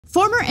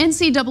Former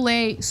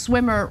NCAA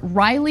swimmer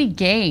Riley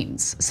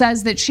Gaines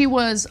says that she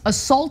was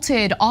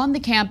assaulted on the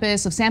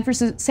campus of San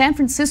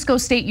Francisco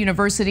State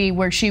University,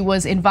 where she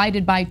was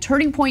invited by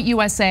Turning Point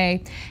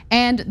USA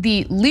and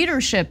the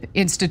Leadership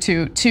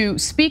Institute to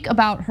speak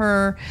about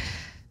her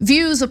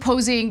views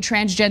opposing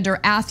transgender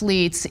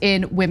athletes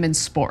in women's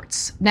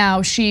sports.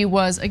 Now, she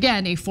was,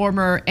 again, a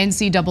former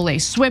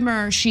NCAA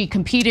swimmer. She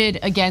competed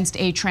against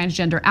a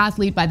transgender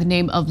athlete by the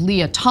name of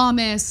Leah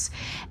Thomas.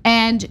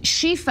 And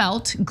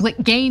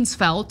Gaines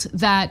felt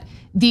that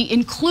the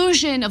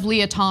inclusion of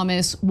Leah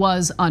Thomas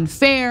was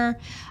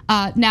unfair.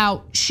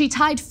 Now, she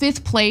tied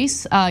 5th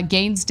place,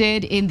 Gaines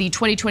did, in the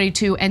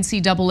 2022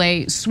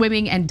 NCAA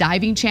Swimming and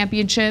Diving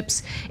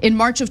Championships. In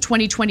March of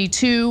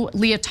 2022,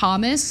 Leah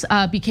Thomas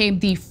became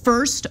the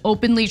first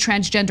openly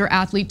transgender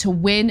athlete to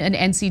win an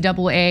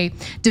NCAA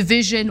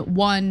Division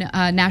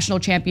I national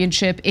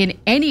championship in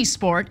any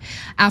sport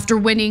after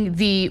winning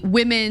the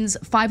women's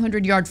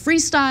 500-yard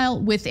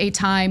freestyle with a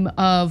time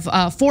of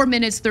 4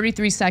 minutes,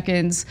 33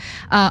 seconds.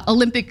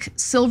 Olympic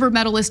silver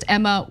medalist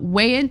Emma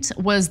Weyant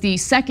was the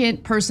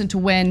second person to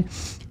win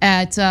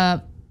at, I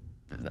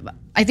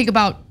think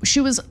she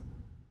was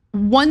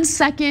 1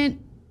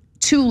 second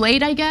too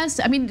late, I guess.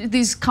 I mean,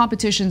 these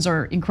competitions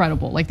are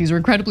incredible. Like, these are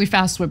incredibly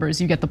fast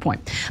swimmers, you get the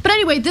point. But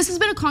anyway, this has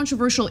been a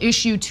controversial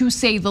issue to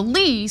say the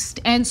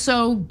least. And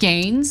so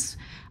Gaines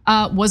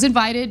was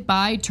invited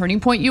by Turning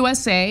Point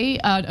USA,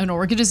 an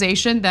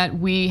organization that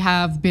we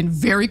have been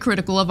very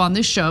critical of on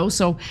this show.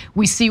 So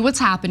we see what's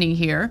happening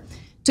here,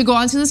 to go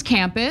onto this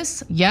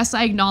campus. Yes,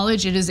 I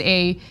acknowledge it is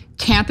a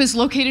campus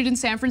located in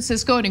San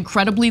Francisco, an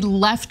incredibly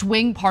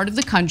left-wing part of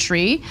the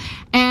country.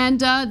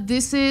 And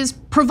this is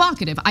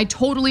provocative. I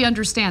totally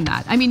understand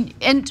that. I mean,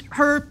 and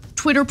her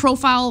Twitter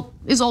profile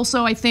is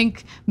also, I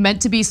think,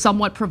 meant to be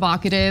somewhat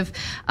provocative.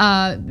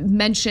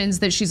 Mentions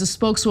that she's a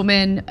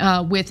spokeswoman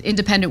with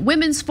Independent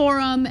Women's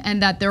Forum and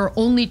that there are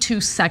only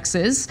 2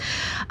 sexes.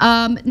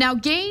 Now,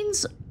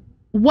 Gaines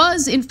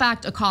was in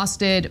fact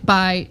accosted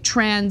by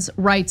trans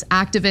rights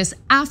activists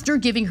after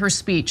giving her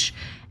speech.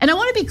 And I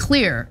want to be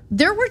clear,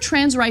 there were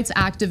trans rights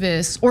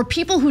activists or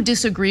people who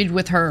disagreed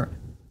with her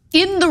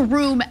in the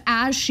room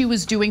as she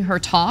was doing her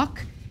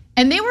talk,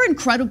 and they were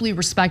incredibly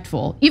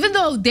respectful. Even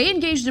though they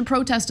engaged in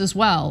protest as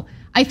well,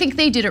 I think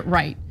they did it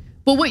right.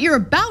 But what you're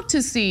about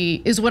to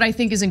see is what I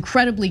think is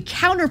incredibly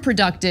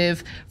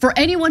counterproductive for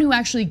anyone who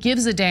actually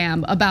gives a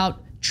damn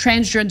about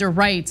transgender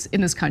rights in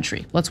this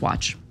country. Let's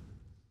watch.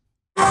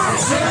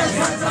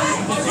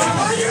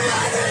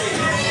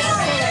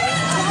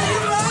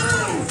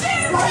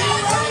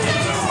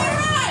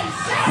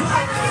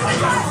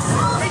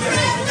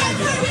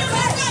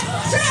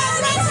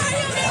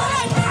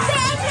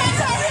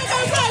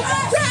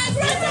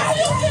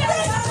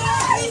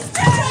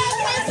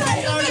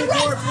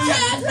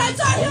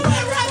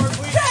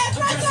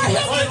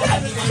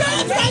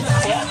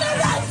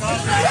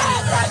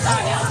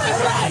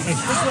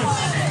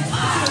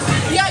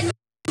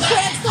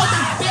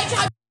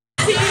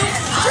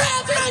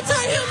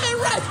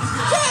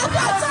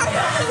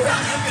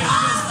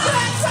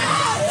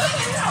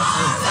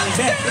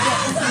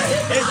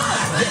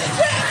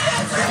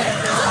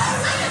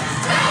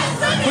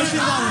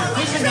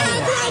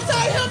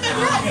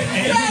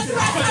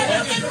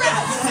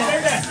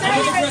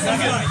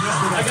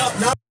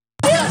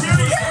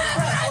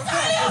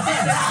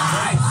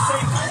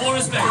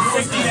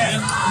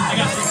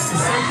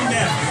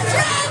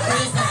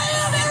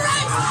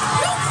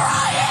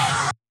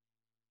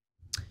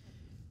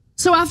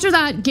 So after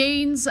that,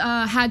 Gaines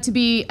had to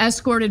be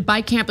escorted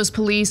by campus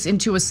police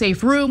into a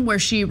safe room where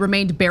she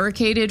remained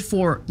barricaded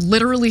for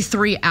literally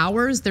 3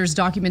 hours. There's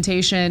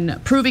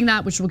documentation proving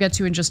that, which we'll get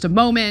to in just a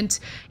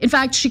moment. In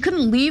fact, she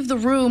couldn't leave the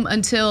room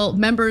until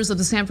members of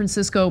the San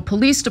Francisco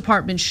Police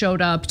Department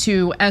showed up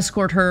to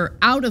escort her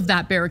out of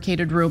that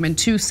barricaded room and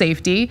to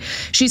safety.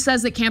 She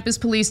says that campus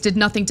police did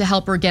nothing to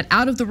help her get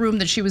out of the room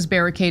that she was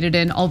barricaded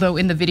in, although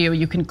in the video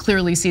you can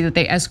clearly see that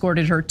they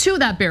escorted her to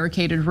that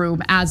barricaded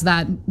room as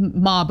that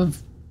mob of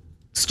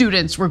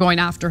students were going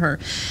after her.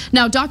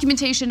 Now,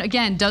 documentation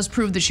again does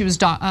prove that she was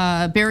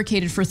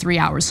barricaded for 3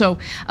 hours. So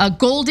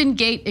Golden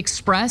Gate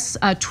Express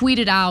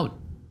tweeted out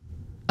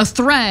a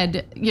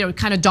thread,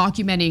 kind of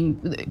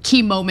documenting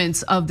key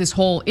moments of this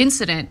whole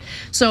incident.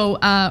 So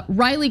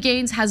Riley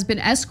Gaines has been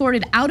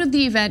escorted out of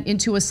the event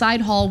into a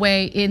side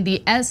hallway in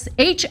the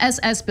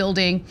HSS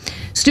building.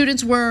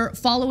 Students were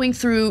following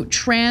through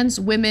 "Trans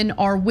women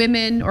are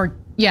women," or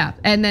yeah,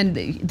 and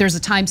then there's a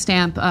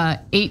timestamp,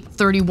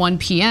 8:31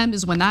 p.m.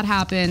 is when that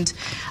happened.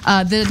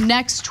 The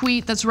next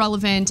tweet that's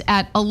relevant,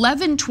 at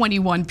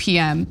 11:21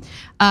 p.m.,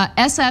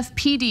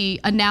 SFPD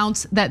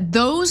announced that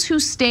those who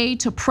stay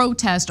to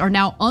protest are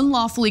now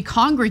unlawfully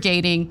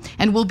congregating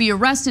and will be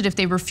arrested if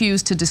they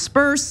refuse to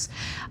disperse.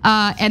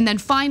 And then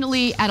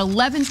finally, at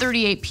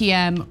 11:38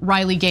 p.m.,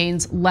 Riley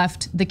Gaines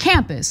left the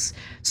campus.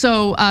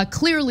 So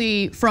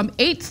clearly from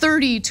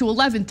 8:30 to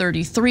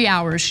 11:30, 3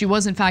 hours, she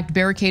was in fact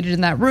barricaded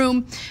in that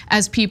room.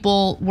 as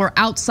people were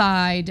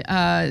outside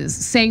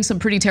saying some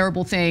pretty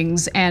terrible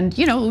things, and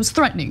it was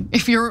threatening.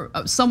 If you're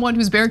someone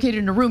who's barricaded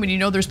in a room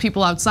and there's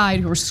people outside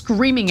who are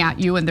screaming at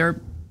you and they're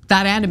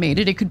that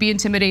animated, it could be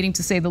intimidating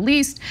to say the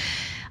least.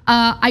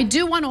 I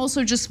do want to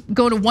also just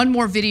go to one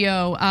more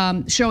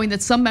video showing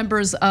that some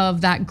members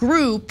of that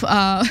group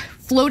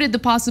floated the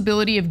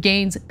possibility of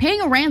Gaines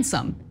paying a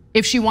ransom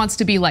if she wants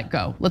to be let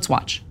go. Let's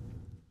watch.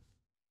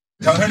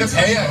 Tell her to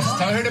pay us.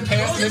 Tell her to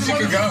pay us, and then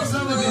she could go.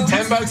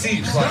 $10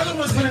 each.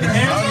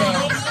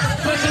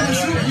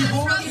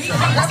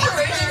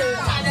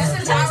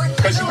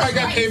 Because she probably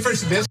got paid for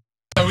this,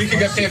 so we could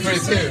get paid for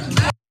it too.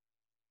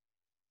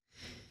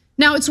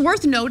 Now, it's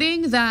worth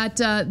noting that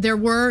there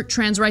were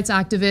trans rights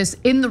activists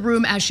in the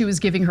room as she was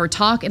giving her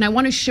talk, and I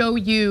want to show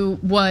you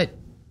what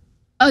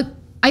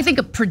I think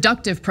a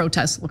productive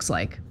protest looks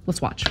like.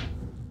 Let's watch.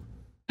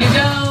 You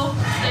go,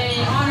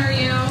 they honor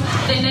you,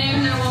 they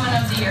name their Woman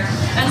of the Year.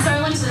 And so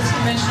I went to this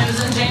convention, it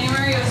was in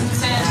January, it was in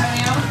San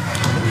Antonio.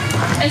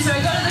 And so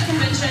I go to the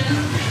convention,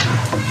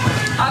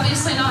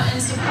 obviously not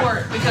in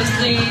support because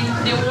the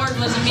award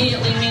was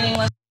immediately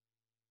meaningless.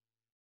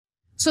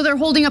 So they're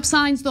holding up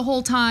signs the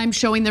whole time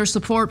showing their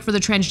support for the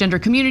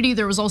transgender community.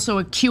 There was also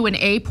a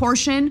Q&A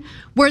portion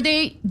where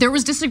there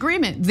was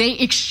disagreement. They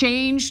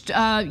exchanged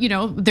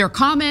their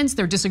comments,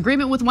 their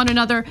disagreement with one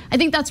another. I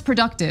think that's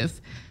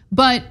productive.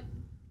 But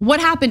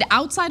what happened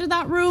outside of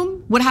that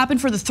room, what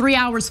happened for the 3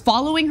 hours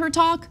following her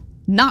talk,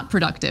 not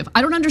productive.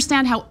 I don't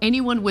understand how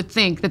anyone would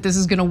think that this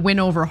is gonna win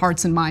over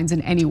hearts and minds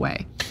in any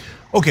way.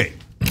 Okay,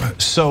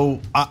 so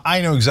I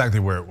know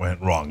exactly where it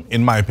went wrong,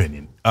 in my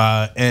opinion.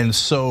 And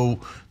so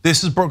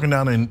this is broken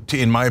down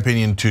in my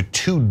opinion, to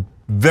two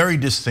very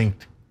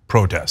distinct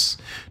protests.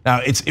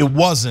 Now, it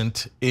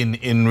wasn't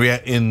in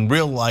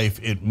real life.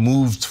 It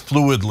moved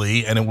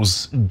fluidly, and it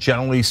was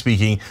generally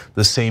speaking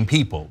the same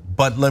people.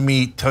 But let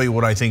me tell you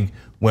what I think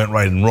went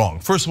right and wrong.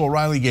 First of all,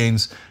 Riley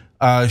Gaines,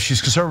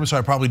 she's conservative, so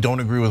I probably don't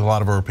agree with a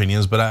lot of her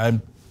opinions. But I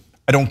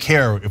don't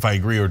care if I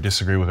agree or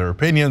disagree with her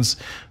opinions.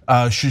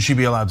 Should she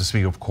be allowed to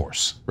speak? Of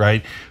course,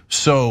 right?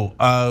 So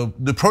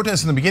the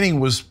protest in the beginning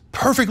was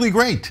perfectly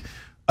great.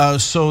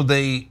 So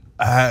they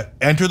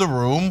entered the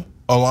room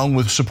along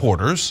with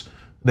supporters.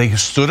 They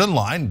stood in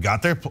line,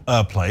 got their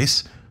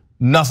place.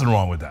 Nothing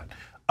wrong with that.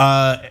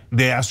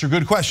 They asked her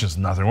good questions.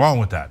 Nothing wrong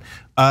with that.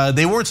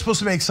 They weren't supposed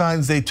to make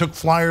signs. They took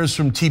flyers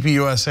from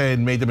TPUSA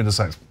and made them into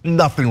signs.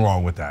 Nothing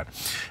wrong with that.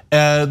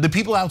 The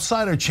people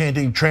outside are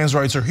chanting trans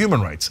rights are human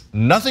rights.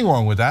 Nothing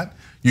wrong with that.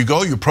 You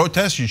go, you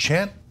protest, you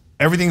chant,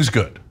 everything's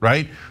good,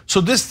 right?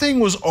 So this thing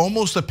was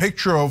almost a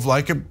picture of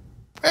like a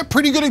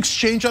pretty good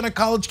exchange on a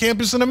college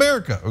campus in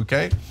America,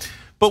 okay?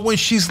 But when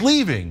she's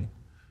leaving,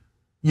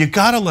 you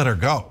gotta let her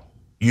go.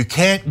 You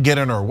can't get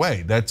in her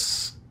way.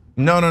 That's,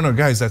 no,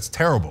 guys, that's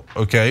terrible,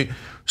 okay?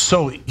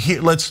 So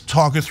here, let's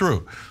talk it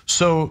through.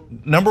 So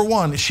number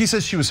one, she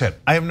says she was hit.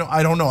 I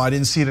don't know, I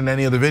didn't see it in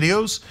any of the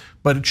videos,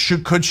 but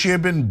could she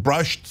have been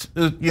brushed,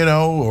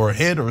 or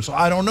hit or so?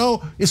 I don't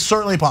know, it's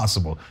certainly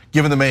possible,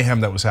 given the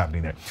mayhem that was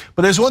happening there.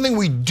 But there's one thing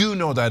we do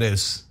know that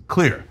is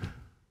clear.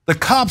 The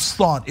cops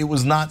thought it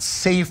was not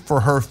safe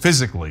for her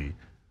physically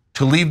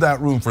to leave that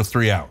room for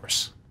 3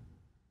 hours.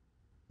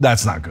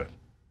 That's not good,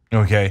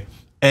 okay?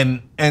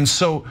 And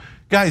so,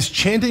 guys,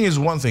 chanting is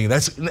one thing.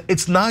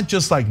 It's not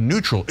just like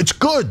neutral. It's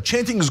good.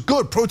 Chanting is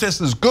good.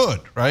 Protest is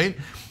good, right?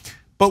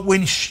 But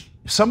when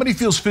somebody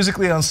feels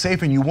physically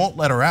unsafe and you won't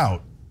let her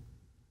out,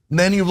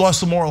 then you've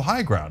lost the moral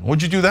high ground.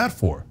 What'd you do that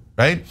for,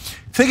 right?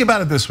 Think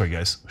about it this way,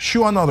 guys.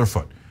 Shoe on the other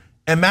foot.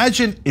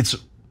 Imagine it's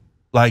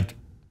like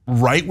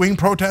right-wing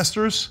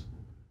protesters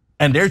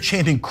and they're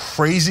chanting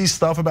crazy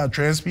stuff about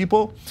trans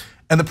people,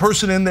 and the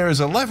person in there is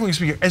a left-wing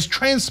speaker, as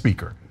trans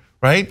speaker,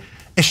 right?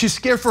 And she's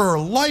scared for her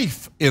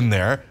life in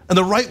there, and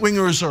the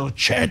right-wingers are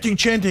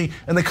chanting,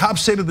 and the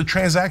cops say to the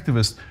trans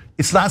activists,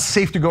 it's not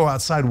safe to go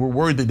outside, we're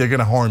worried that they're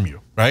gonna harm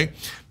you, right?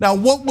 Now,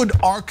 what would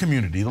our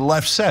community, the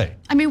left, say?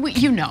 I mean,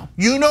 you know.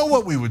 You know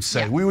what we would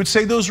say. Yeah. We would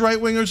say those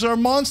right-wingers are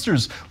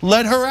monsters.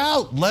 Let her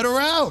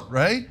out,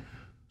 right?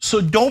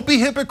 So don't be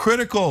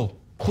hypocritical.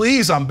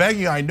 Please, I'm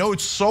begging you, I know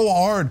it's so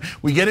hard.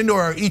 We get into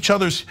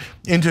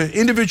into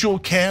individual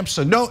camps,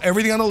 and no,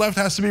 everything on the left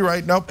has to be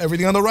right. Nope,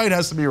 everything on the right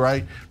has to be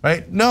right?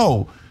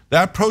 No,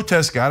 that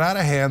protest got out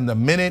of hand the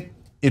minute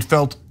it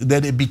felt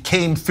that it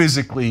became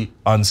physically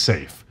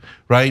unsafe,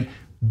 right?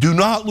 Do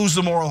not lose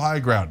the moral high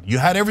ground. You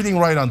had everything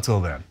right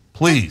until then,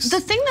 please. The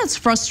thing that's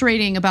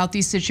frustrating about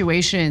these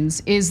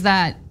situations is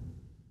that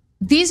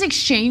these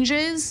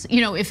exchanges,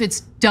 if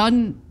it's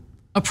done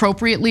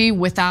appropriately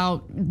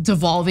without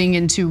devolving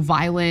into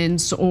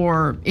violence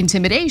or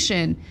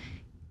intimidation,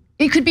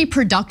 it could be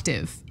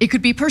productive, it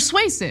could be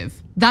persuasive.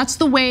 That's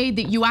the way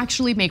that you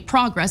actually make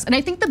progress. And I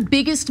think the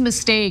biggest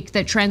mistake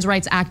that trans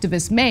rights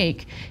activists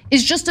make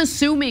is just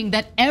assuming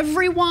that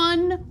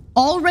everyone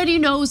already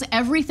knows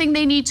everything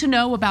they need to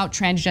know about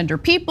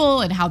transgender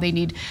people and how they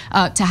need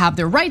to have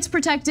their rights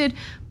protected.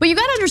 But you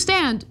gotta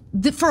understand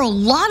that for a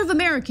lot of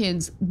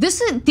Americans,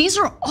 these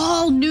are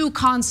all new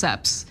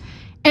concepts.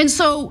 And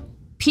so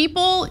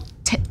people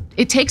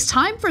it takes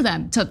time for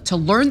them to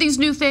learn these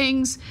new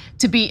things,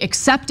 to be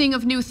accepting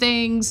of new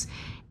things.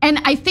 And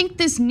I think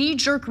this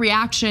knee-jerk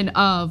reaction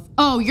of,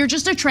 oh, you're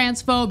just a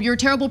transphobe, you're a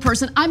terrible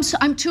person, I'm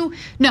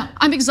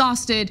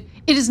exhausted.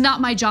 It is not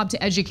my job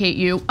to educate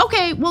you.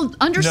 Okay, well,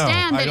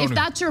 understand that if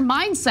that's your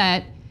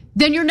mindset,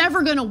 then you're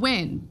never gonna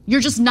win.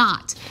 You're just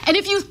not. And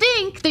if you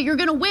think that you're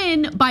gonna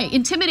win by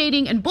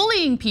intimidating and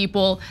bullying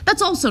people,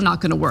 that's also not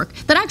gonna work.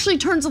 That actually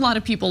turns a lot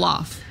of people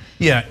off.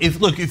 Yeah,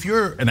 if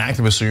you're an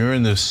activist or you're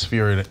in this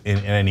sphere in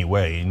any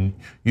way, and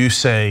you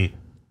say,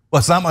 well,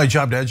 it's not my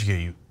job to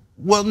educate you.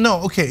 Well,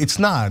 no, okay, it's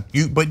not.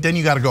 But then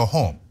you got to go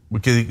home,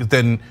 because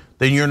then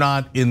you're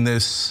not in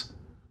this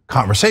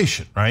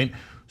conversation, right?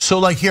 So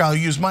like here, I'll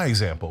use my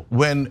example.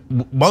 When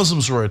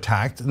Muslims were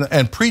attacked,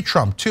 and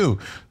pre-Trump too,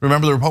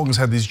 remember the Republicans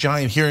had these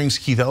giant hearings.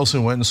 Keith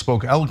Ellison went and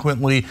spoke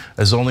eloquently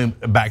as only,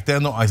 back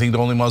then, I think the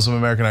only Muslim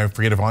American, I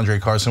forget if Andre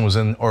Carson was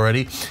in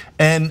already.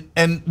 And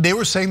they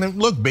were saying that,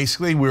 look,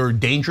 basically we were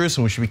dangerous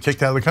and we should be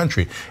kicked out of the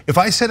country. If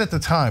I said at the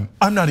time,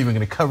 I'm not even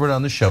gonna cover it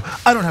on the show,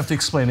 I don't have to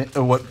explain it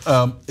what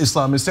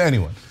Islam is to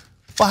anyone.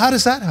 Well, how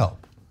does that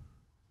help?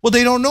 Well,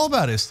 they don't know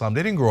about Islam.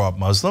 They didn't grow up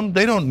Muslim.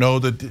 They don't know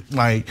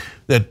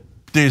that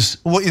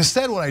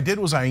instead what I did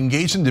was I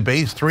engaged in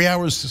debates, 3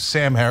 hours to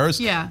Sam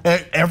Harris,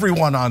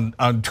 everyone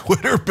on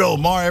Twitter, Bill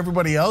Maher,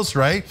 everybody else,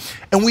 right?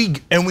 And we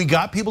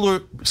got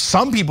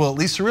some people at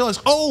least to realize,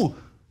 oh,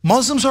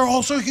 Muslims are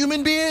also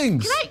human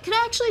beings. Can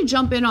I actually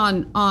jump in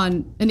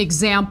on an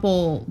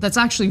example that's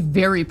actually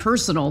very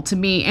personal to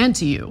me and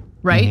to you,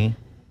 right? Mm-hmm.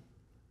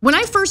 When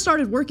I first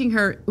started working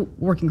here,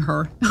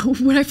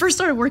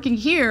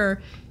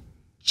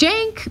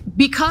 Cenk,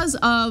 because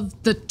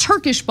of the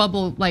Turkish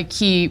bubble like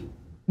he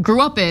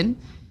grew up in,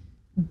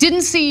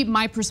 didn't see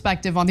my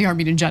perspective on the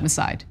Armenian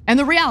genocide and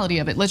the reality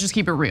of it. Let's just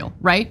keep it real,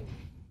 right?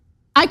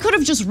 I could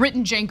have just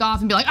written Cenk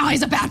off and be like, oh,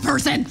 he's a bad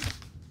person.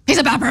 He's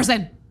a bad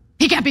person.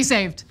 He can't be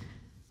saved.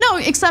 No,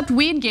 except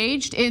we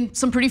engaged in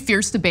some pretty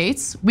fierce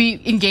debates.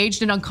 We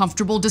engaged in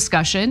uncomfortable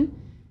discussion.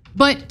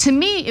 But to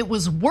me, it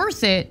was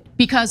worth it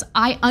because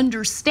I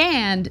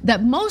understand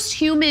that most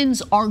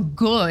humans are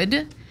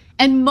good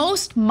and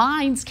most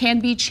minds can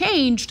be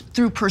changed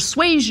through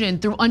persuasion,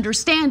 through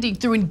understanding,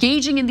 through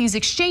engaging in these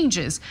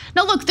exchanges.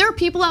 Now look, there are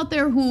people out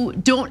there who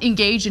don't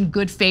engage in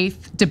good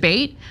faith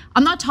debate.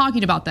 I'm not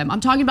talking about them.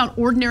 I'm talking about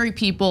ordinary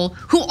people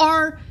who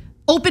are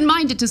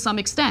open-minded to some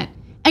extent.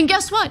 And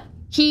guess what?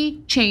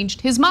 He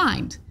changed his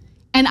mind.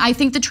 And I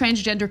think the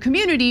transgender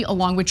community,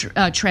 along with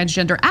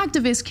transgender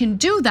activists, can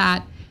do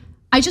that.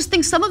 I just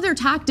think some of their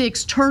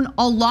tactics turn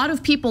a lot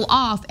of people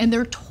off and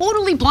they're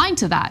totally blind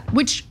to that,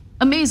 which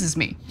amazes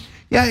me.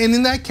 Yeah, and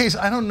in that case,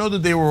 I don't know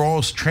that they were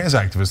all trans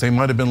activists. They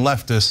might have been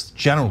leftists,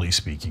 generally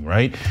speaking,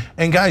 right?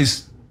 And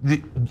guys,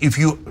 if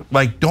you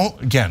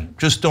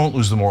just don't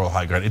lose the moral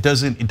high ground. It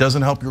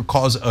doesn't help your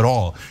cause at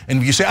all. And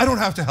if you say, I don't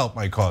have to help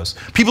my cause,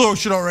 people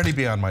should already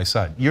be on my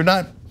side. You're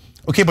not,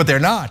 okay, but they're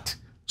not.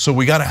 So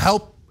we gotta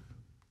help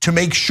to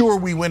make sure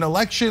we win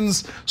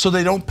elections so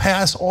they don't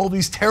pass all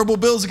these terrible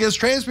bills against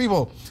trans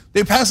people.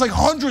 They pass like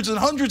hundreds and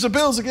hundreds of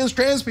bills against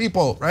trans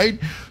people, right?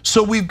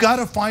 So we've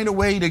gotta find a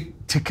way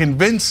to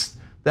convince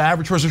the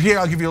average person. Here,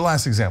 I'll give you the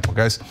last example,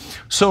 guys.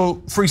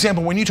 So for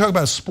example, when you talk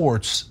about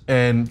sports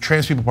and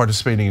trans people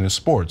participating in the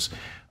sports,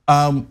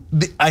 I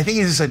think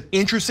it's an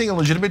interesting and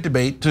legitimate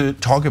debate to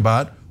talk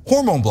about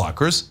hormone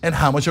blockers and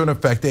how much of an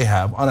effect they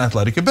have on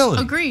athletic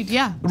ability. Agreed,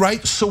 yeah.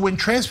 Right, so when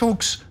trans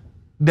folks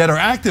that are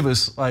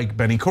activists like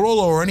Benny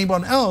Carollo or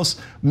anyone else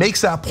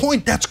makes that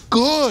point, that's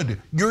good.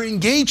 You're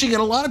engaging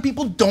and a lot of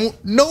people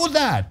don't know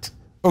that,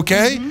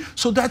 okay?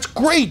 So that's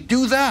great,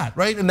 do that,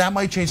 right? And that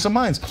might change some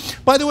minds.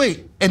 By the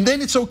way, and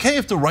then it's okay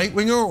if the right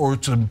winger or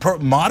the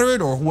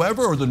moderate or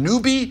whoever or the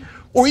newbie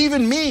or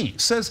even me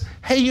says,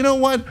 hey, you know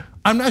what?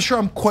 I'm not sure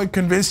I'm quite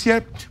convinced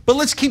yet, but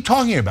let's keep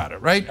talking about it,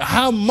 right?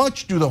 How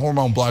much do the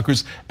hormone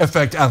blockers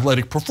affect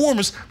athletic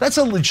performance? That's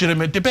a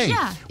legitimate debate.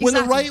 Yeah, exactly. When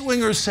the right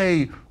wingers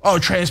say, oh,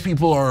 trans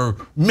people are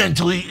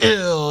mentally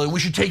ill and we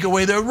should take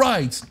away their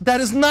rights,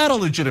 that is not a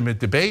legitimate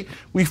debate.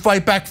 We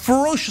fight back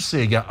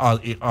ferociously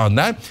on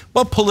that,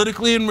 but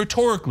politically and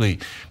rhetorically,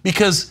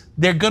 because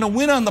they're gonna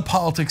win on the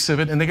politics of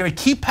it and they're gonna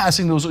keep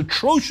passing those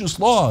atrocious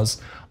laws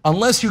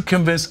unless you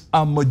convince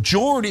a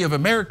majority of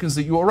Americans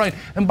that you are right.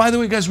 And by the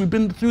way, guys, we've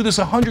been through this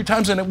 100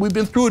 times and we've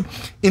been through it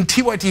in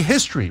TYT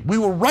history. We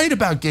were right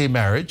about gay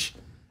marriage,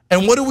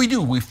 and what do?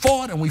 We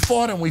fought and we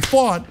fought and we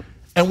fought,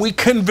 and we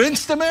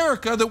convinced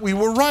America that we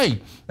were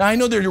right. Now I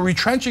know they're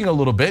retrenching a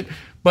little bit,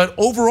 but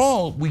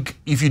overall,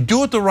 if you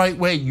do it the right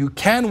way, you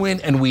can win,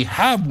 and we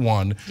have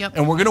won,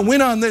 and we're gonna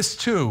win on this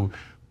too,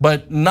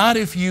 but not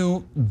if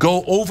you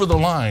go over the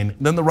line,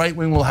 then the right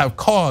wing will have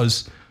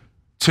cause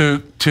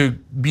to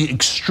be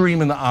extreme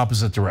in the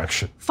opposite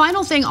direction.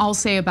 Final thing I'll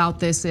say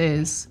about this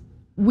is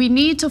we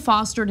need to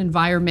foster an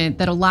environment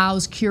that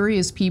allows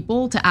curious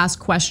people to ask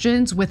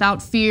questions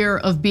without fear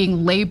of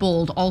being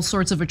labeled all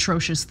sorts of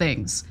atrocious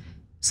things.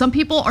 Some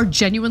people are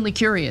genuinely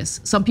curious.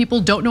 Some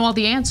people don't know all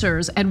the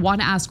answers and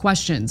want to ask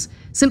questions.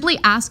 Simply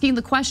asking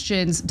the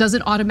questions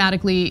doesn't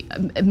automatically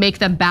make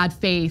them bad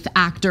faith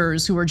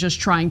actors who are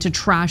just trying to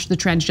trash the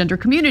transgender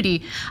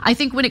community. I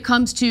think when it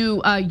comes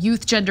to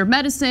youth gender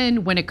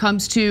medicine, when it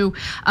comes to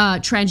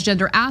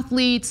transgender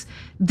athletes,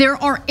 there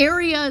are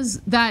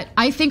areas that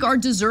I think are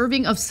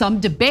deserving of some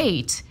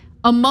debate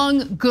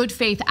among good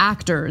faith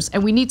actors,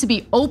 and we need to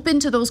be open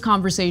to those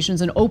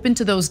conversations and open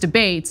to those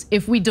debates.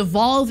 If we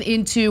devolve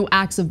into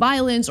acts of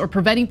violence or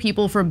preventing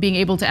people from being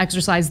able to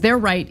exercise their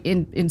right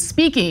in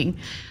speaking,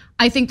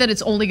 I think that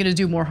it's only gonna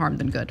do more harm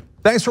than good.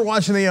 Thanks for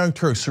watching The Young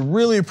Turks,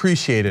 really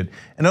appreciate it.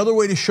 Another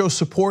way to show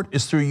support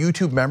is through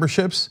YouTube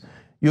memberships.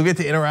 You'll get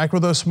to interact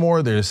with us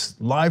more. There's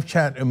live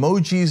chat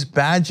emojis,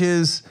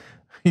 badges.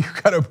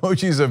 You've got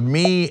emojis of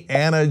me,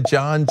 Anna,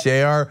 John,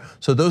 JR,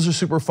 so those are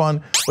super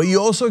fun. But you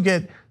also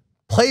get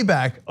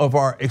playback of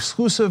our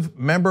exclusive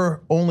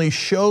member-only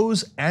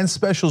shows and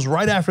specials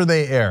right after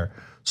they air.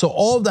 So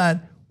all of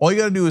that, all you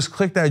gotta do is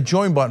click that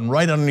join button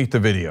right underneath the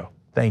video.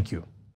 Thank you.